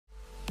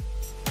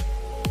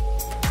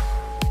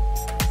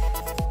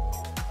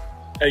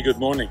Hey, good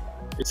morning.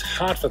 It's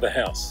Heart for the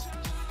House.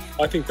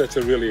 I think that's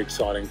a really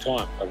exciting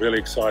time, a really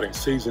exciting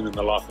season in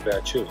the life of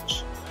our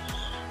church.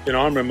 You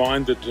know, I'm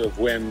reminded of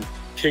when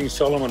King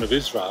Solomon of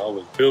Israel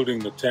was building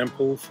the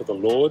temple for the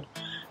Lord,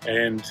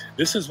 and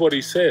this is what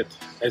he said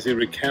as he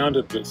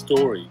recounted the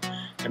story.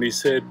 And he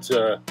said,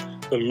 the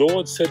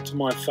Lord said to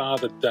my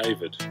father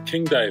David,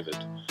 King David,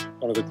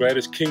 one of the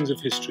greatest kings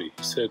of history,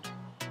 he said,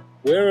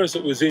 whereas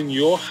it was in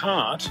your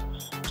heart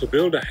to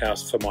build a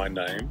house for my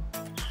name,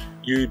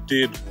 you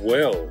did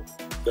well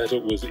that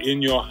it was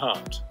in your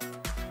heart.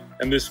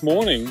 And this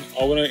morning,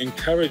 I want to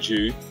encourage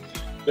you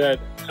that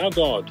our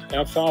God,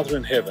 our Father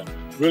in heaven,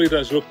 really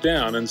does look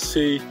down and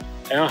see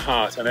our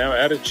heart and our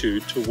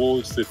attitude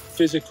towards the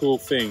physical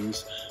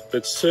things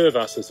that serve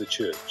us as a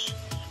church.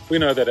 We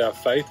know that our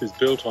faith is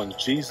built on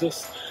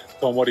Jesus,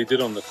 upon what he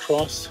did on the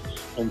cross,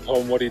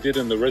 upon what he did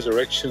in the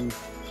resurrection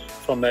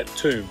from that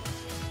tomb.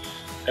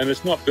 And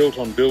it's not built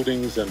on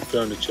buildings and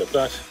furniture,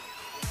 but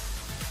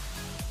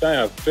they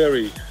are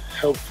very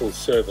helpful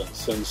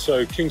servants. And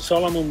so King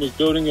Solomon was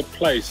building a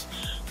place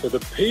for the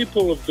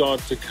people of God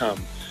to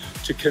come,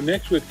 to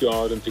connect with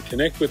God and to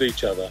connect with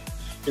each other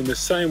in the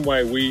same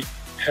way we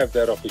have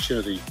that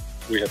opportunity.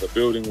 We have a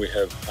building, we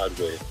have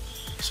hardware.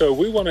 So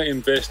we want to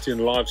invest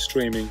in live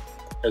streaming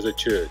as a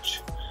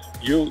church.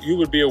 You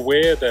would be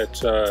aware that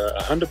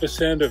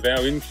 100% of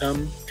our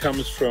income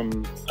comes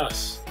from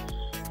us.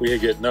 We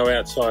get no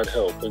outside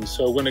help. And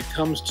so when it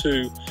comes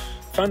to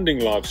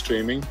funding live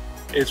streaming,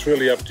 it's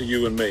really up to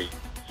you and me.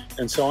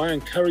 And so I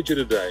encourage you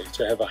today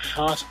to have a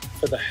heart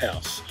for the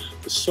house,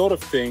 the sort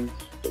of thing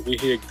that we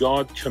hear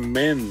God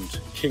commend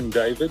King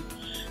David,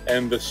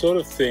 and the sort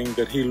of thing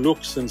that he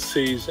looks and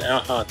sees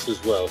our hearts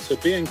as well. So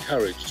be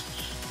encouraged.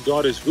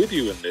 God is with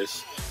you in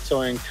this.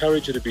 So I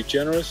encourage you to be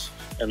generous,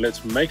 and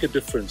let's make a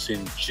difference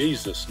in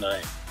Jesus'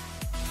 name.